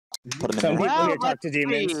Put him Some in there. people here talk to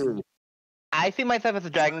demons. I see myself as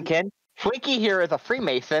a dragonkin. Freaky here is a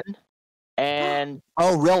Freemason, and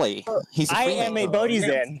Oh, really? He's a I Freemason. am a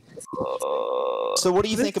Bodhisan. So what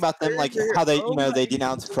do you think about them, like how they, they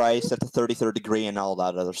denounce Christ at the 33rd degree and all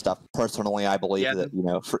that other stuff? Personally, I believe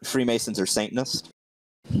that, Freemasons are Satanists.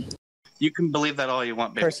 You can believe that all you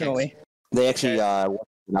want, baby. Personally. They actually,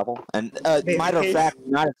 level. And, matter of fact, the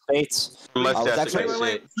United States...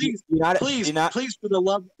 Wait, please, for the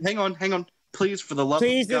love... Hang on. Please, for the love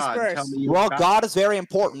of God, tell me... Well, God is very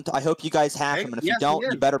important. I hope you guys have him, and if you don't,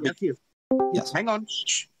 you better be... Yes. Hang on.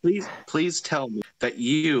 Shh. Please tell me that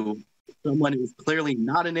you, someone who's clearly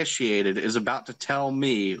not initiated, is about to tell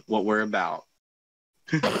me what we're about.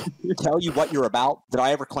 Tell you what you're about? Did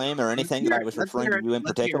I ever claim or anything that I was referring to you in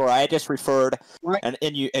particular? I just referred, and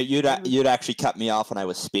you'd actually cut me off when I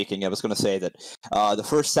was speaking. I was going to say that the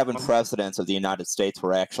first 7 presidents of the United States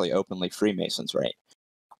were actually openly Freemasons, right?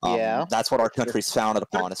 That's what our country's founded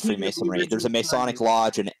upon, is Freemasonry. There's a Masonic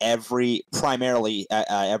lodge in primarily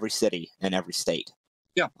every city and every state.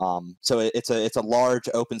 Yeah. So it's a large,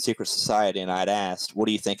 open, secret society, and I'd asked, what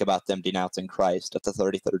do you think about them denouncing Christ at the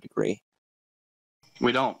 33rd degree?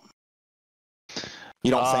 We don't. You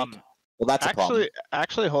don't think? Well, that's a problem.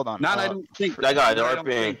 Actually, hold on. I don't think. That guy's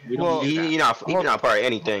RPing. Well, he's not part of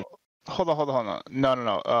anything. Hold on.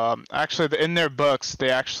 No. Actually, in their books, they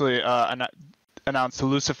actually announced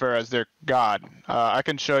Lucifer as their god. I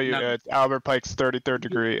can show you. It's Albert Pike's 33rd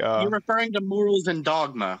degree. You're referring to Morals and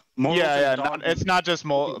Dogma. It's not just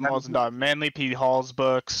Morals and Dogma. Manly P. Hall's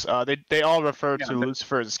books. They all refer to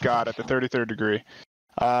Lucifer as God at the 33rd degree.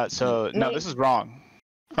 No, this is wrong.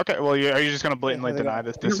 Okay, well, are you just going to blatantly deny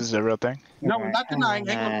this? This is a real thing? No, I'm not denying.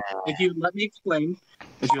 Hang on. If you let me explain.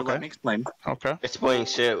 Okay. Explain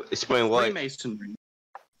shit. Explain what? Freemasonry.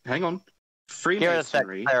 Hang on.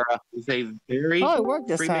 Freemasonry is a very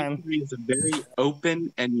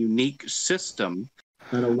open and unique system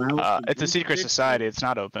that allows. It's a secret society. It's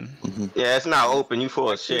not open. Yeah, it's not open. You full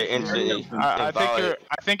of shit. Instantly. I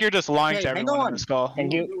think you're just lying to everyone on this call.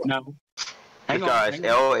 No. This guy's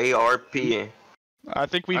LARP. I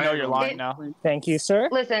think we know you're lying now. Thank you, sir.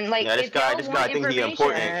 Listen, this guy thinks he's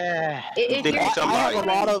important. I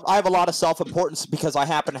have a lot of self-importance because I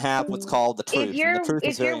happen to have what's called the truth. And the truth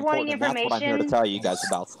is very important, and that's what I'm here to tell you guys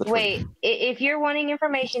about. The truth. If you're wanting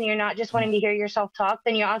information, you're not just wanting to hear yourself talk,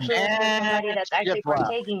 then you're actually listening to somebody that's actually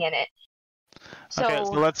partaking in it. So, okay,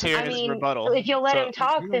 so let's hear his rebuttal. If you'll let him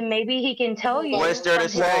talk, then maybe he can tell you. What's there to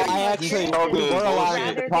say? He's talking bullshit. Hold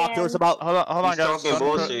on, guys. Talking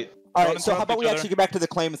bullshit. All right, so how about we actually get back to the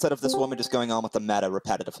claim instead of this woman just going on with the meta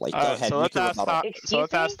repetitively? Go ahead. So let's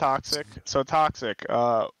ask Toxic. So Toxic,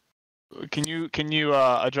 can you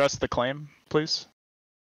address the claim, please?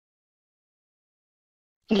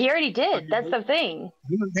 He already did. That's the thing.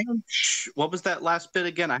 Hang on. Shh. What was that last bit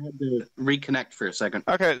again? I had to reconnect for a second.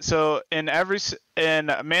 Okay, so in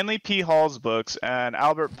Manly P. Hall's books and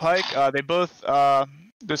Albert Pike, they both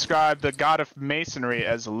describe the god of Masonry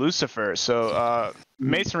as Lucifer. So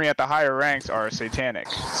Masonry at the higher ranks are satanic.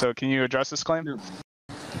 So can you address this claim?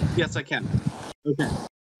 Yes, I can. Okay.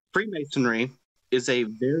 Freemasonry is a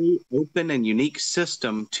very open and unique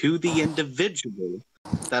system to the individual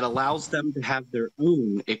that allows them to have their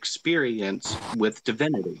own experience with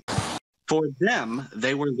divinity. For them,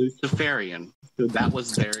 they were Luciferian, so that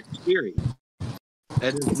was their experience.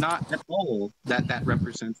 It is not at all that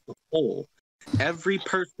represents the whole. Every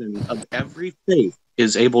person of every faith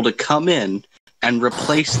is able to come in and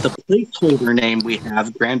replace the placeholder name we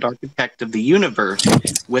have, Grand Architect of the Universe,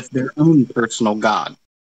 with their own personal God.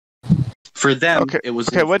 For them, it was...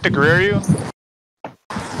 Okay, what degree are you?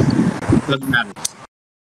 Doesn't matter.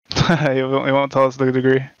 You won't tell us the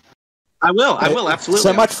degree? I will, absolutely.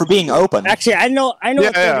 So much for being open. Actually, I know a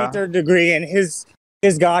 33rd degree, and his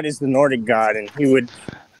God is the Nordic god, and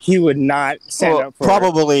he would not stand up for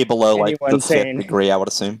probably below like the 5th saying... degree, I would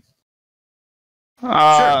assume.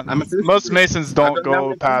 Sure. Most Masons don't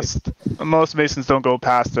go past the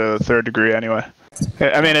 3rd degree anyway.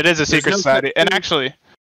 I mean, it is a secret society, and actually,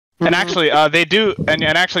 they do. And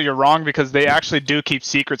actually, you're wrong because they actually do keep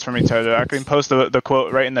secrets from each other. I can post the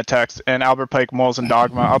quote right in the text in Albert Pike, Morals and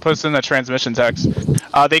Dogma. I'll post it in the transmission text.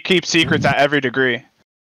 They keep secrets at every degree.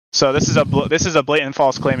 So this is a blatant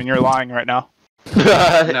false claim, and you're lying right now.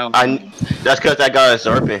 No. That's because that guy is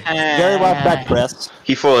ZARPing. Very well said, Chris.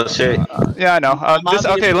 He full of shit. Yeah, I know.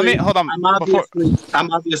 Okay, let me hold on.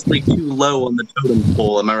 I'm obviously too low on the totem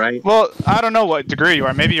pole. Am I right? Well, I don't know what degree you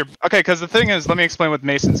are. Maybe you're okay. Because the thing is, let me explain with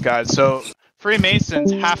Masons, guys. So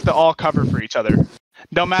Freemasons have to all cover for each other.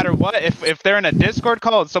 No matter what, if they're in a Discord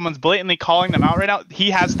call and someone's blatantly calling them out right now, he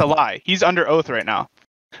has to lie. He's under oath right now.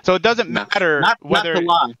 So it doesn't matter whether. Not to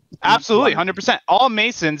lie. Absolutely, 100%. All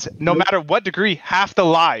Masons, no matter what degree, have to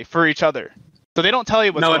lie for each other. So they don't tell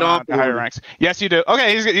you what's going on at the higher ranks. Yes, you do.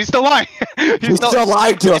 Okay, he's still lying. he's still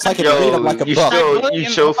lying to us. I can read him like a book. You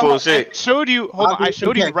show full sick. I showed you. Hold on. I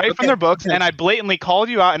showed you right from their books, and I blatantly called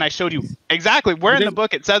you out, and I showed you exactly where in the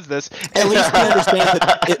book it says this. At least he understands it.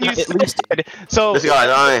 At least, so this guy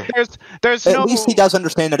lying. There's at least he does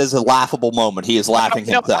understand it is a laughable moment. He is laughing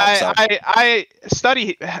himself. I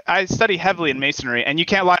study heavily in Masonry, and you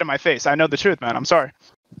can't lie to my face. I know the truth, man. I'm sorry.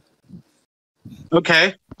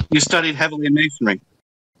 Okay. You studied heavily in Masonry.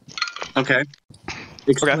 Okay.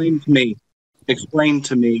 Explain to me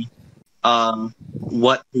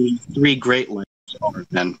what the three great lights are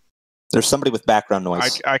then. There's somebody with background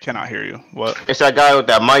noise. I cannot hear you. What? It's that guy with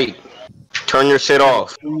that mic. Turn your shit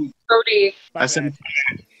off. Cody. I said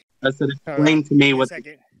explain to me what.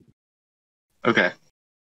 Okay.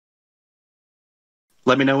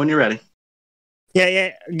 Let me know when you're ready.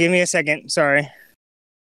 Yeah. Give me a second. Sorry.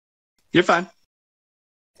 You're fine.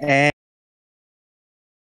 And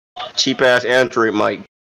cheap ass Android mic.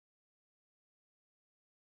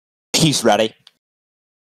 He's ready.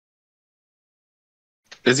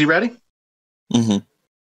 Is he ready? Mm-hmm.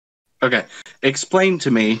 Okay. Explain to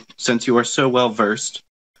me, since you are so well versed,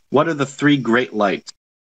 what are the three great lights?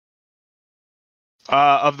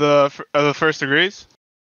 Of the first degrees?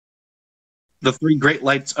 The three great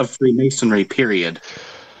lights of Freemasonry, period.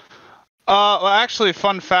 Well, actually,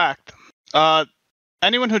 fun fact.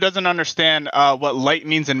 Anyone who doesn't understand what light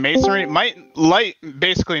means in Masonry, light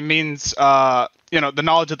basically means, the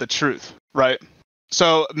knowledge of the truth, right?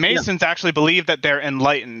 So Masons actually believe that they're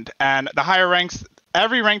enlightened, and the higher ranks,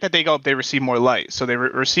 every rank that they go up, they receive more light, so they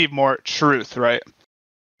receive more truth, right?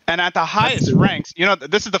 And at the highest ranks,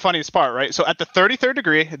 this is the funniest part, right? So at the 33rd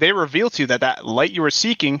degree, they reveal to you that light you were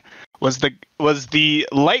seeking was the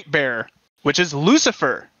light bearer, which is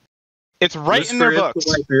Lucifer. It's right Lucifer in their books.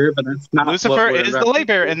 The light bearer, but that's not Lucifer is the light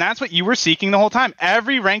bearer, and that's what you were seeking the whole time.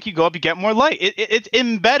 Every rank you go up, you get more light. It's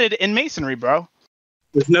embedded in Masonry, bro.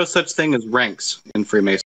 There's no such thing as ranks in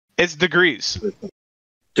Freemasonry. It's degrees.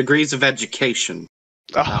 Degrees of education.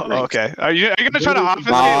 Oh, okay. Are you going to try to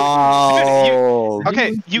obfuscate? Oh.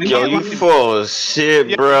 Okay, you can't. Yo, you full of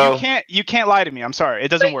shit, bro. You can't lie to me. I'm sorry. It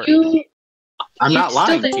doesn't work. I'm not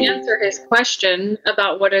lying. You still didn't answer his question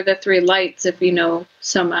about what are the three lights if you know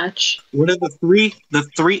so much. What are the three?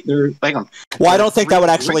 Hang on. Well, I don't think that would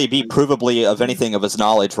actually be provably of anything of his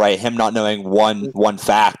knowledge, right? Him not knowing one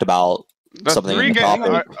fact about something in the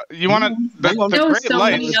topic. You want to? I know so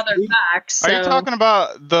many other facts. So. Are you talking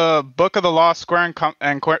about the Book of the Law, Square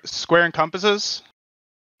and Compasses,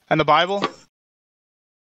 and the Bible?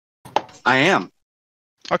 I am.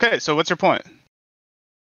 Okay, so what's your point?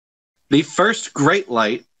 The first great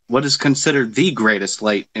light, what is considered the greatest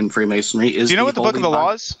light in Freemasonry, is. Do you know what the Book of the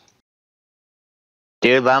Law is?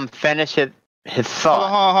 Dude, let him finish his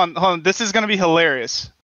thought. Hold on. This is going to be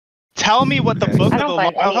hilarious. Tell me what the Book of the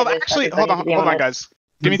Law... hold on, guys.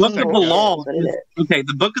 Give me the Book of the Law. Okay,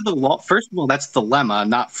 the Book of the Law, first of all, that's the lemma,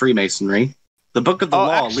 not Freemasonry. The Book of the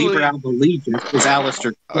Law, Lever Out of Allegiance, is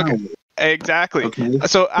Aleister Crowley. Okay. Exactly. Okay.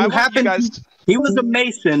 So I want you guys... He was a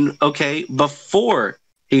Mason, okay, before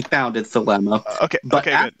he founded Thelema. But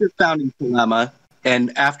after founding Thelema,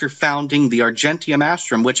 and after founding the Argentium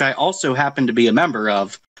Astrum, which I also happen to be a member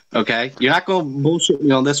of, okay? You're not going to bullshit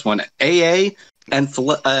me on this one. AA and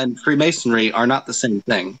Freemasonry are not the same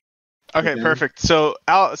thing. Okay, perfect. So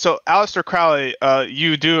Aleister Crowley,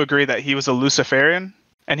 you do agree that he was a Luciferian?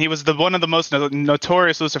 And he was one of the most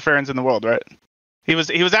notorious Luciferians in the world, right? He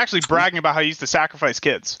was actually bragging about how he used to sacrifice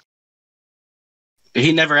kids.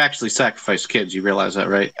 He never actually sacrificed kids. You realize that,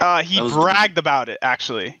 right? He bragged about it,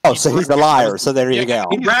 actually. Oh, so he's a liar. So there you go.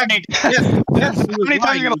 He bragged. Yes, how many times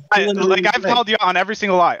are you gonna lie? Like, I've called you on every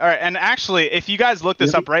single lie. All right, and actually, if you guys look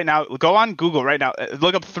this up right now, go on Google right now.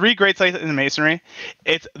 Look up three great sites in Masonry.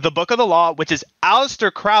 It's the Book of the Law, which is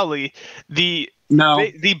Aleister Crowley, the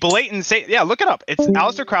blatant yeah, look it up. It's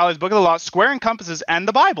Aleister Crowley's Book of the Law, Square and Compasses, and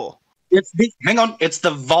the Bible. It's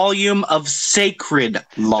the volume of sacred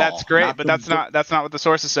law. That's great, but that's not what the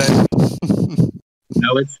sources say.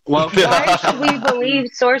 No, it's Why should we believe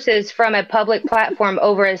sources from a public platform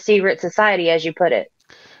over a secret society, as you put it?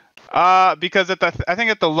 Because I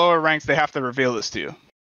think at the lower ranks they have to reveal this to you.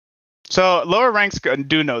 So lower ranks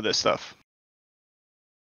do know this stuff,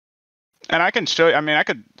 and I can show you. I mean, I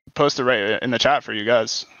could post it right in the chat for you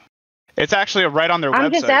guys. It's actually right on their website.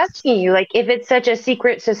 I'm just asking you, like, if it's such a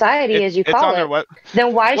secret society as you call it,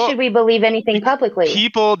 then why should we believe anything publicly?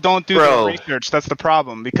 People don't do their research. That's the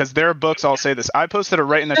problem, because their books all say this. I posted it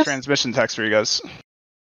right in the transmission text for you guys.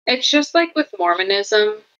 It's just like with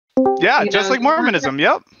Mormonism. Yeah, just like Mormonism.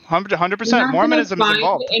 Yep, 100%. Mormonism is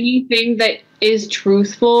involved. Anything that is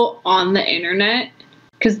truthful on the internet,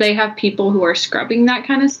 because they have people who are scrubbing that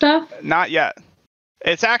kind of stuff. Not yet.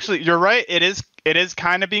 It's actually, you're right. It is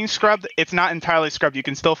kind of being scrubbed. It's not entirely scrubbed. You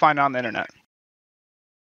can still find it on the internet.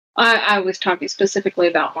 I was talking specifically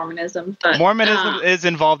about Mormonism. But, Mormonism is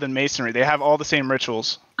involved in Masonry. They have all the same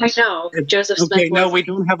rituals. I know. Joseph Smith. Okay, no, we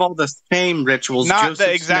don't have all the same rituals. Not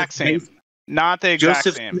the exact same. Not the exact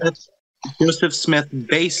same. Joseph Smith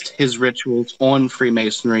based his rituals on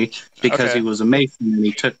Freemasonry because he was a Mason and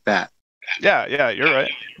he took that. Yeah, you're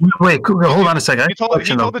right. Wait, hold on a second. He told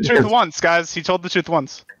the truth once, guys. He told the truth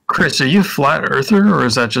once. Chris, are you a flat earther, or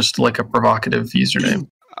is that just like a provocative username?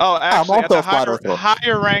 Oh, actually, at the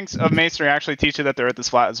higher ranks of Masonry actually teach you that the Earth is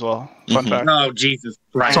flat as well. Fun fact. Oh, Jesus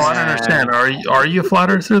Christ. So I don't understand. Are you a flat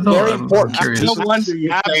earther, though? Very important. I'm curious. No wonder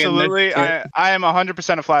you're Absolutely. I am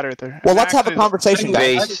 100% a flat earther. Well, let's have a conversation,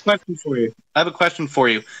 guys. I have a question for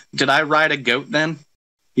you. Did I ride a goat then?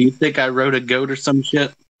 Do you think I rode a goat or some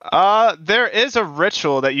shit? There is a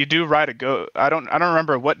ritual that you do ride a goat. I don't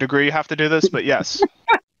remember what degree you have to do this, but yes.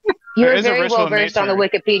 You're very well versed on the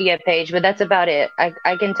Wikipedia page, but that's about it.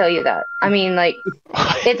 I can tell you that. I mean, like,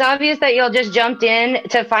 it's obvious that y'all just jumped in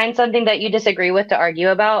to find something that you disagree with to argue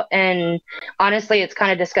about, and honestly, it's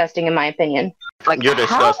kind of disgusting in my opinion. Like, you're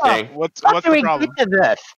disgusting. What's the problem?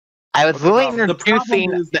 This? I was willing to do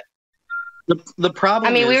things. The problem.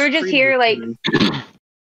 I mean, we were just here, like.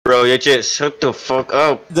 Bro, you just shut the fuck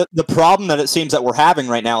up. The problem that it seems that we're having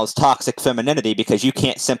right now is toxic femininity because you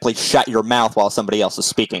can't simply shut your mouth while somebody else is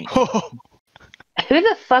speaking. Who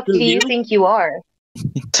the fuck do you think you are?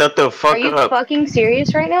 Shut the fuck up. Are you fucking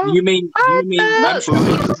serious right now? You mean Look,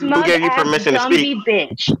 who gave you permission to speak?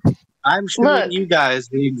 Bitch. I'm showing you guys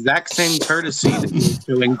the exact same courtesy that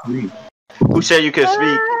you're showing to me. Who said you could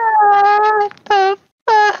speak? The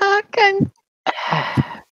fucking...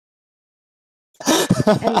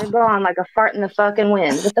 And you're gone like a fart in the fucking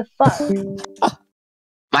wind. What the fuck?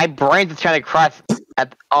 My brain's trying to cross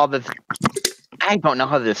at all this. I don't know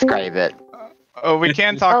how to describe it. Oh, we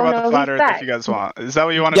can talk about the flat Earth if you guys want. Is that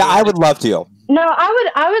what you want to do? Yeah, I would love to. No,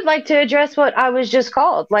 I would like to address what I was just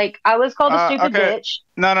called. Like, I was called a stupid bitch.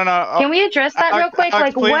 No. Can we address that real quick?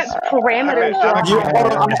 Like, what parameters do I have?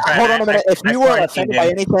 Hold on a minute. If you were offended by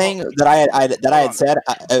anything that I had said,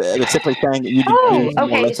 I was simply saying that you did.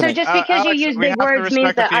 Okay. So just because you use big words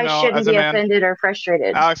means that I shouldn't be offended or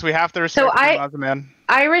frustrated. Alex, we have to respect you as a man.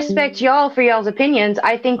 I respect y'all for y'all's opinions.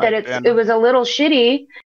 I think that it was a little shitty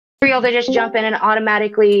for y'all to just jump in and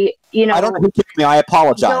automatically, I don't know who kicked me. I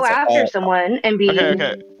apologize. Go after someone and be.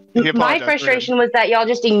 Okay. My frustration was that y'all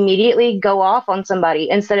just immediately go off on somebody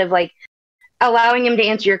instead of like allowing him to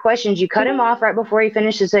answer your questions. You cut him off right before he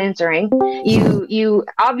finishes answering. You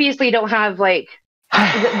obviously don't have like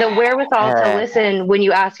the wherewithal to listen when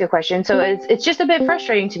you ask a question. So it's just a bit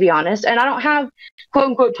frustrating, to be honest. And I don't have quote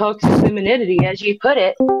unquote toxic femininity, as you put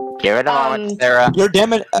it. Give it on, Sarah.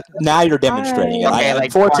 Now you're demonstrating it. Okay,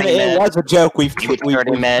 Unfortunately, it was a joke. We've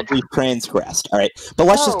transgressed. All right, but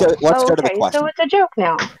let's go to the question. So it's a joke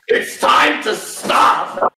now. It's time to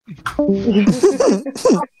stop.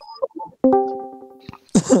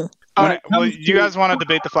 All right. Well, you guys want to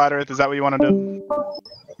debate the flat Earth? Is that what you want to do?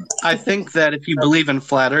 I think that if you believe in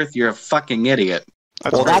flat Earth, you're a fucking idiot.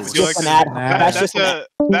 That's just an ad. I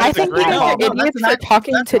think idiots are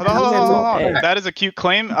talking to demons. That is a cute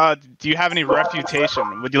claim. Do you have any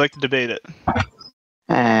refutation? Would you like to debate it?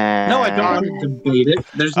 No, I don't want to debate it.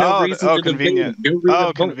 There's no reason to convenient. debate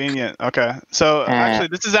it. Convenient. Okay. So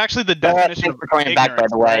this is actually the definition of ignorance. Back, by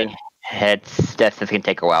the way. This can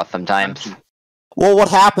take a while sometimes. Well, what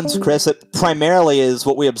happens, Chris, it primarily is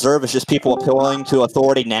what we observe is just people appealing to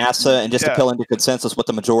authority, NASA, and just appealing to consensus what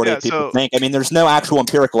the majority of people think. I mean, there's no actual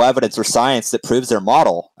empirical evidence or science that proves their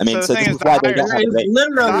model. I mean, so this is why they don't have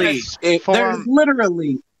it. There's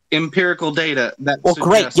literally empirical data that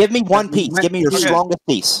great. Give me one piece. Give me your strongest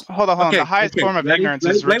piece. Hold on. The highest form of ignorance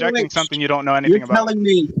is rejecting something you don't know anything about.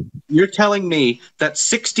 You're telling me that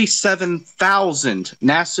 67,000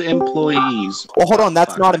 NASA employees... Well, hold on.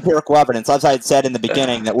 That's not empirical evidence. As I had said in the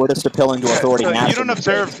beginning, that we're just appealing to authority. So you don't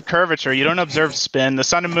observe curvature. You don't observe spin. The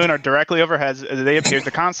sun and moon are directly overhead as they appear.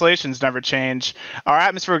 The constellations never change. Our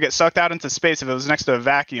atmosphere would get sucked out into space if it was next to a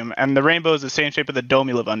vacuum. And the rainbow is the same shape of the dome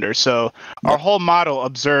you live under. So our whole model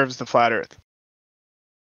observes the flat Earth.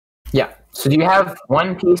 Yeah. So do you have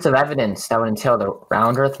one piece of evidence that would entail the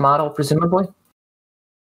round Earth model, presumably?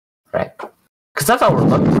 Right. Because that's all we're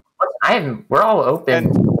looking for. We're all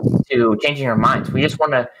open to changing our minds. We just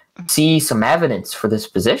want to see some evidence for this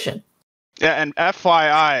position. Yeah, and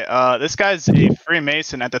FYI, this guy's a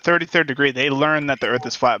Freemason. At the 33rd degree, they learn that the Earth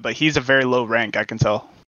is flat, but he's a very low rank, I can tell.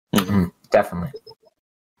 Mm-hmm. Definitely.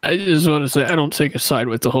 I just want to say I don't take a side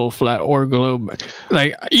with the whole flat or globe.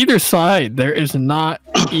 Like either side, there is not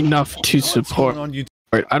enough to support.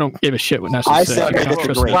 I don't give a shit what NASA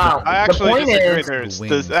says. Wow. I actually disagree.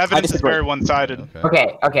 The evidence is very one-sided.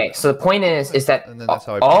 Okay. So the point is that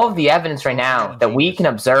all of the evidence right now that we can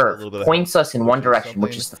observe points us in one direction,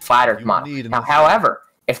 which is the flat Earth model. Now, however,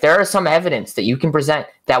 if there is some evidence that you can present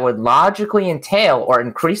that would logically entail or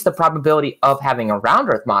increase the probability of having a round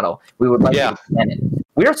Earth model, we would like to present it.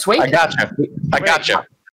 We're swayed. I gotcha.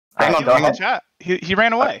 Hang on. He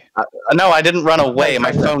ran away. No, I didn't run away.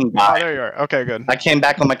 My phone died. Oh, there you are. Okay, good. I came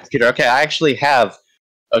back on my computer. Okay, I actually have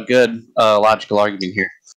a good logical argument here.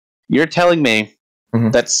 You're telling me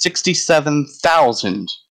that 67,000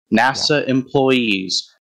 NASA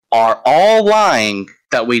employees are all lying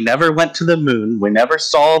that we never went to the moon, we never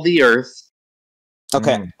saw the Earth.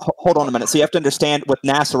 Okay, hold on a minute. So you have to understand with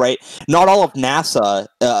NASA, right? Not all of NASA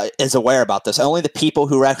is aware about this. Only the people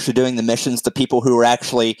who are actually doing the missions, the people who are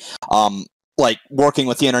actually like working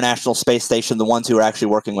with the International Space Station, the ones who are actually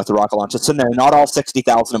working with the rocket launches. So no, not all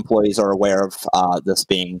 60,000 employees are aware of this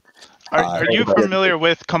being. Are you familiar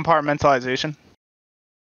with compartmentalization?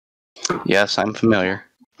 Yes, I'm familiar.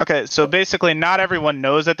 Okay, so basically, not everyone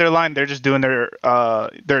knows that they're lying. They're just doing their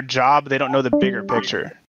job. They don't know the bigger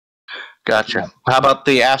picture. Gotcha. How about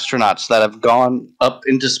the astronauts that have gone up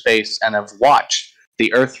into space and have watched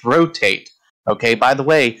the Earth rotate? Okay, by the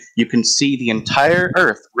way, you can see the entire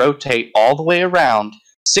Earth rotate all the way around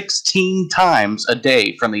 16 times a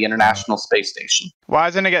day from the International Space Station. Why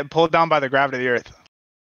isn't it getting pulled down by the gravity of the Earth?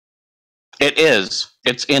 It is.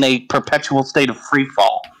 It's in a perpetual state of free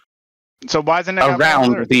fall. So why isn't it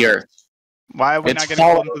around the Earth? Why are we not getting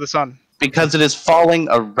pulled into the sun? Because it is falling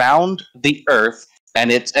around the Earth, and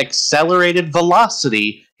its accelerated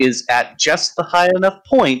velocity is at just the high enough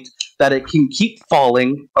point that it can keep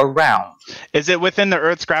falling around. Is it within the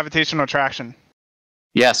Earth's gravitational attraction?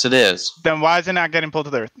 Yes, it is. Then why is it not getting pulled to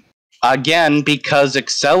the Earth? Again, because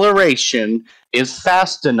acceleration is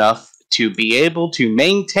fast enough to be able to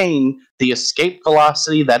maintain the escape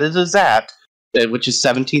velocity that it is at, which is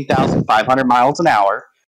 17,500 miles an hour,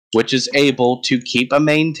 which is able to keep a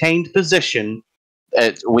maintained position.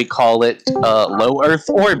 We call it low Earth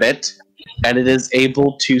orbit, and it is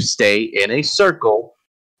able to stay in a circle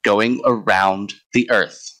going around the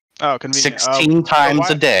Earth. Oh, convenient. 16 times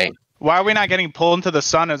a day. Why are we not getting pulled into the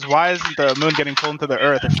sun? Why isn't the moon getting pulled into the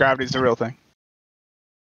Earth if gravity is the real thing?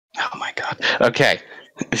 Oh my God. Okay.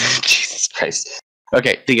 Jesus Christ.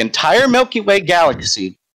 Okay, the entire Milky Way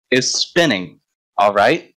galaxy is spinning, all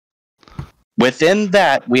right? Within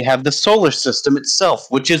that, we have the solar system itself,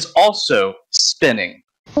 which is also spinning,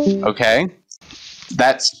 okay?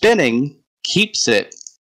 That spinning keeps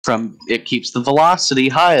keeps the velocity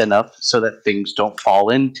high enough so that things don't fall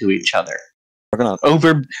into each other.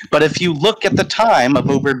 But if you look at the time of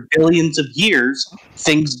over billions of years,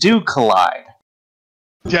 things do collide.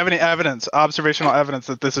 Do you have any evidence, observational evidence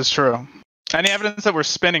that this is true? Any evidence that we're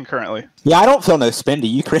spinning currently? Yeah, I don't feel no spin. Do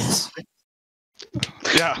you, Chris?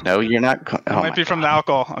 Yeah. No, you're not. It might be from the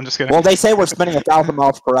alcohol. I'm just kidding. Well, they say we're spinning 1,000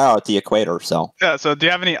 miles per hour at the equator, so. Yeah, so do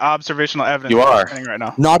you have any observational evidence you are spinning right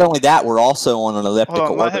now? Not only that, we're also on an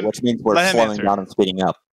elliptical orbit, which means we're slowing down and speeding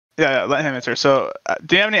up. Yeah, let him answer. So,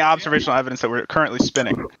 do you have any observational evidence that we're currently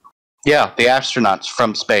spinning? Yeah, the astronauts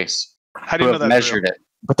from space. How do you know that measured it?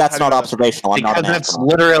 But that's not observational. I'm not an that's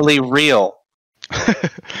astronaut. literally real.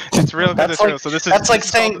 It's real because it's real. So this is that's like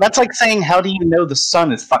saying how do you know the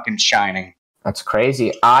sun is fucking shining? That's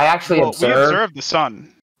crazy. I actually we observe the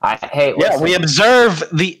sun. We observe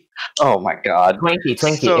the. Oh my God, Twinkie.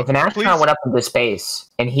 So, if an astronaut went up into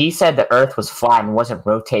space and he said the Earth was flat and wasn't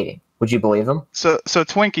rotating, would you believe him? So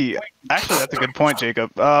Twinkie, actually, that's a good point,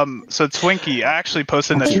 Jacob. So Twinkie, I actually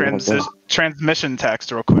posted in the transmission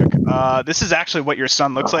text real quick. This is actually what your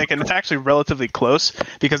sun looks like, and it's actually relatively close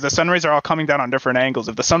because the sun rays are all coming down on different angles.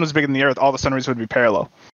 If the sun was bigger than the Earth, all the sun rays would be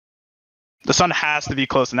parallel. The sun has to be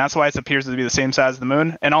close, and that's why it appears to be the same size as the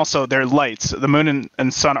moon. And also, they're lights. The moon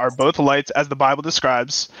and sun are both lights, as the Bible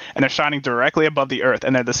describes, and they're shining directly above the Earth,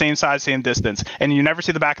 and they're the same size, same distance. And you never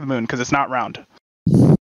see the back of the moon because it's not round.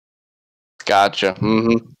 Gotcha.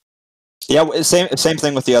 Mm-hmm. Yeah, same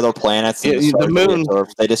thing with the other planets. The moon,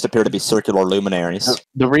 they just appear to be circular luminaries.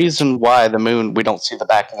 The reason why we don't see the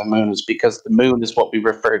back of the moon is because the moon is what we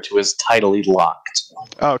refer to as tidally locked.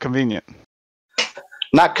 Oh, convenient.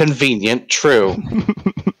 Not convenient, true.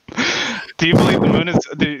 Do you believe the moon is?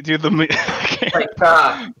 Do you believe the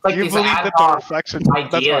reflection?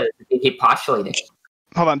 idea they keep postulating.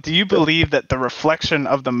 hold on. Do you believe that the reflection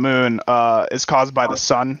of the moon is caused by the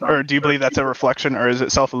sun, or do you believe that's a reflection, or is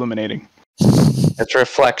it self-illuminating? It's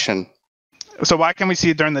reflection. So why can we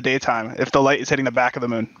see it during the daytime if the light is hitting the back of the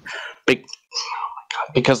moon?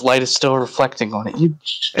 Because light is still reflecting on it.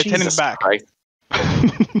 It's hitting the back.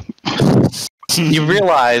 You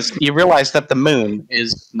realize that the moon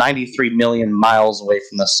is 93 million miles away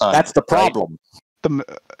from the sun. That's the problem. Right?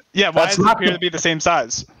 Why does it appear to be the same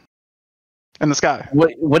size in the sky?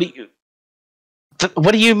 What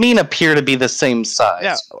do you mean appear to be the same size?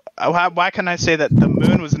 Yeah. Why can I say that the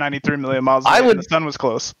moon was 93 million miles away and the sun was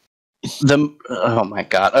close? Oh my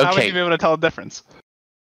god. Okay. How would you be able to tell the difference?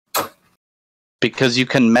 Because you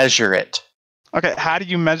can measure it. Okay, how do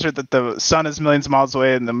you measure that the sun is millions of miles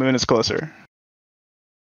away and the moon is closer?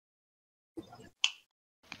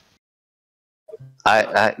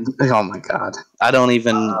 Oh my god. I don't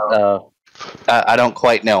even I don't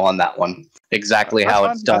quite know on that one exactly how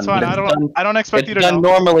it's done. I don't expect you to know. It's done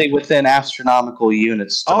normally within astronomical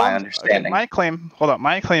units, to my understanding. Okay,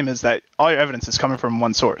 my claim is that all your evidence is coming from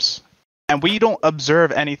one source. And we don't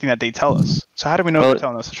observe anything that they tell us. So how do we know they're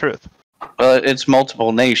telling us the truth? Well, it's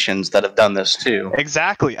multiple nations that have done this too.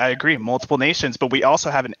 Exactly, I agree. Multiple nations, but we also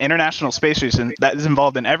have an international space station that is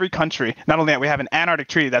involved in every country. Not only that, we have an Antarctic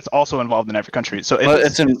treaty that's also involved in every country. So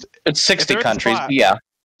it's 60 countries, but yeah.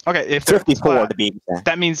 Okay, if 54 to be exact.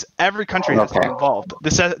 That means every country has to be involved.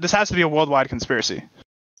 This has to be a worldwide conspiracy.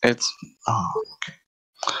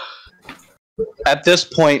 At this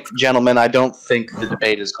point, gentlemen, I don't think the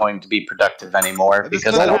debate is going to be productive anymore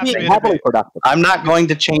because I'm not going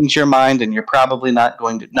to change your mind, and you're probably not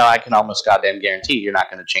going to. No, I can almost goddamn guarantee you're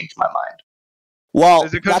not going to change my mind. Well,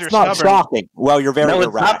 that's not shocking. Well, you're very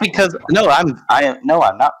irrational. It's not because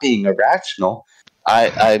I'm not being irrational.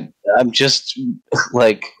 I'm just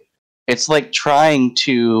like it's like trying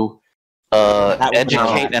to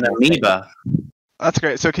educate an amoeba. That's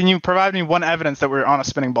great. So can you provide me one evidence that we're on a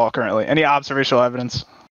spinning ball currently? Any observational evidence?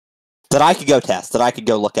 That I could go test, that I could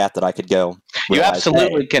go look at, that I could go... You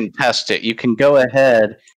absolutely can test it. You can go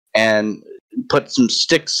ahead and put some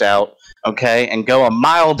sticks out, okay, and go a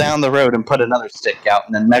mile down the road and put another stick out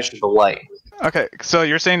and then measure the light. Okay, so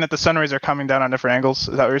you're saying that the sun rays are coming down on different angles?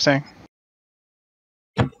 Is that what you're saying?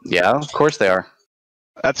 Yeah, of course they are.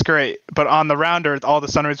 That's great. But on the round Earth, all the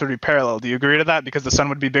sun rays would be parallel. Do you agree to that? Because the sun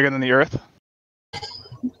would be bigger than the Earth?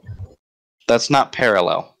 That's not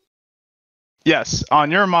parallel. Yes,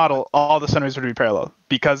 on your model, all the sun rays would be parallel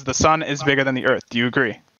because the sun is bigger than the Earth. Do you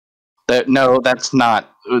agree? No, that's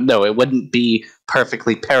not. No, it wouldn't be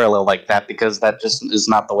perfectly parallel like that because that just is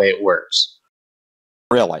not the way it works.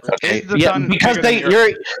 Really? Okay. Yeah, because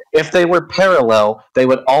if they were parallel, they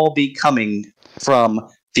would all be coming from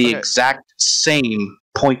the exact same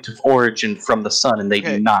point of origin from the sun, and they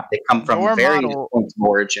do not. They come from various points of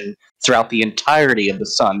origin throughout the entirety of the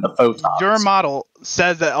sun, the photons. Your model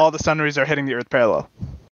says that all the sun rays are hitting the Earth parallel.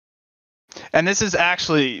 And this is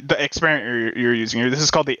actually the experiment you're using here. This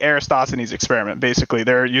is called the Eratosthenes experiment. Basically,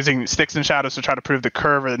 they're using sticks and shadows to try to prove the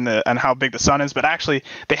curve and how big the sun is. But actually,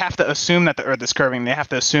 they have to assume that the Earth is curving. They have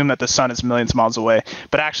to assume that the sun is millions of miles away.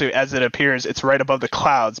 But actually, as it appears, it's right above the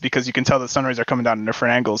clouds because you can tell the sun rays are coming down at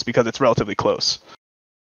different angles because it's relatively close.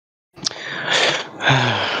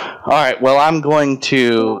 All right. Well, I'm going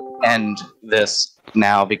to end this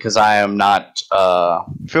now because I am not.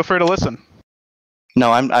 Feel free to listen.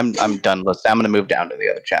 No, I'm done listening. I'm going to move down to the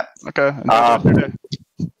other chat. Okay.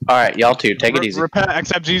 All right, y'all too. Take it easy. Repent,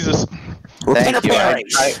 accept Jesus. Thank you.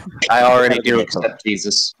 I already do accept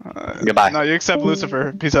Jesus. Goodbye. No, you accept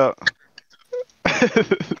Lucifer. Peace out.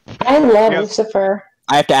 I love Lucifer.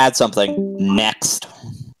 I have to add something. Next.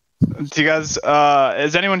 Do you guys,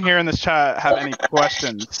 does anyone here in this chat have any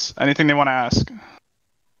questions? Anything they want to ask?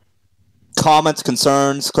 Comments,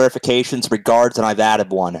 concerns, clarifications, regards, and I've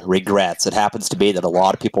added one. Regrets. It happens to be that a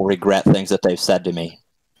lot of people regret things that they've said to me.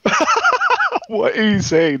 What are you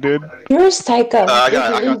saying, dude? You're a psycho. I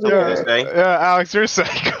got something to say. Yeah, Alex, you're a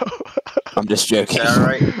psycho. I'm just joking. All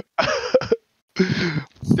right.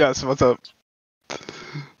 Yes, what's up?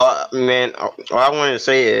 Man, all I wanted to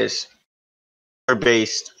say is, you're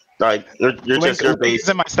based. Like, you're Link is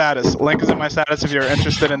in my status. Link is in my status if you're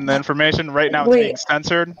interested in the information. Right now it's being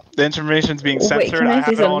censored. The information's being censored. I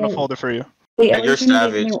have it all in a folder for you. You're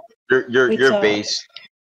savage. You're based.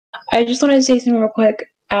 I just want to say something real quick.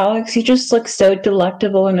 Alex, you just look so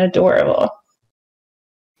delectable and adorable.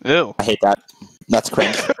 Ew. I hate that. That's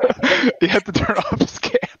cringe. You have to turn off his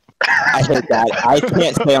cam. I hate that. I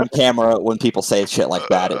can't stay on camera when people say shit like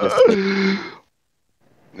that.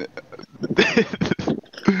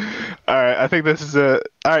 All right, I think this is it.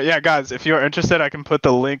 All right, yeah, guys, if you're interested, I can put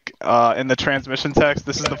the link in the transmission text.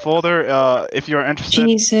 This is the folder. If you're interested.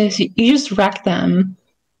 Jesus, you just wrecked them.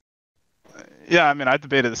 Yeah, I mean, I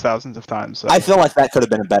debated this thousands of times. So. I feel like that could have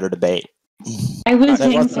been a better debate. I was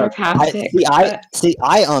being sarcastic.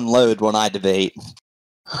 I unload when I debate.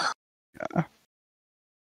 Yeah.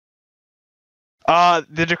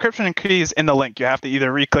 The decryption key is in the link. You have to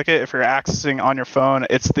either re-click it if you're accessing on your phone.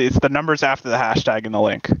 It's the numbers after the hashtag in the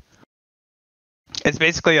link. It's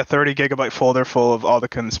basically a 30 gigabyte folder full of all the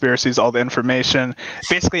conspiracies, all the information.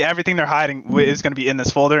 Basically, everything they're hiding is going to be in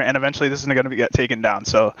this folder, and eventually this is going to get taken down.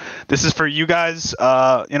 So this is for you guys.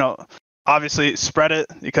 Obviously spread it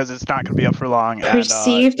because it's not going to be up for long.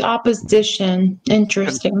 Perceived opposition.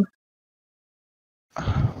 Interesting.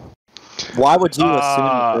 Why would you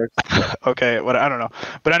assume? Okay, I don't know.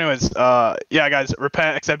 But anyways, yeah, guys,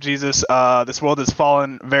 repent, accept Jesus. This world has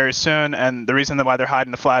fallen very soon, and the reason why they're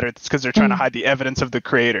hiding the flat Earth is because they're trying to hide the evidence of the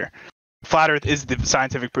Creator. Flat Earth is the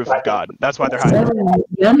scientific proof of God. That's why they're hiding.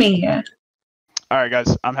 Yummy. All right,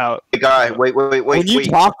 guys, I'm out. Hey, guy, wait. When you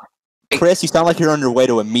talk, Chris, you sound like you're on your way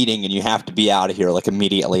to a meeting and you have to be out of here like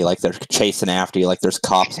immediately, like they're chasing after you, like there's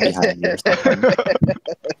cops behind you or something.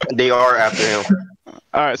 They are after him.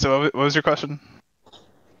 All right, so what was your question?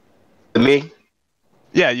 Me?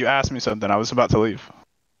 Yeah, you asked me something. I was about to leave.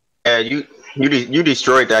 Yeah, you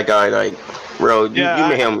destroyed that guy, like, bro. You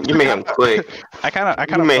made him quit.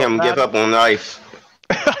 You made him give up on life.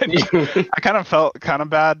 I kind of felt kind of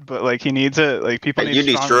bad, but like he needs it. Like people need. You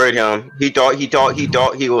destroyed him. He thought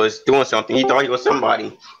he was doing something. He thought he was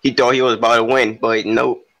somebody. He thought he was about to win, but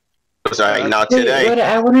nope. It was like not today. What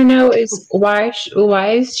I want to know is why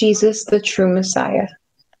is Jesus the true Messiah?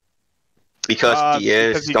 Because he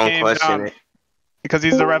is. Because he Don't question it. Because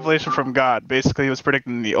he's the revelation from God. Basically, he was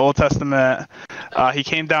predicting in the Old Testament. He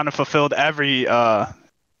came down and fulfilled every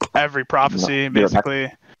prophecy,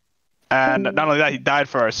 basically. And not only that, he died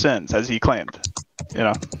for our sins, as he claimed. You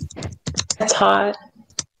know. That's hot.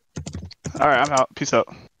 All right, I'm out. Peace out.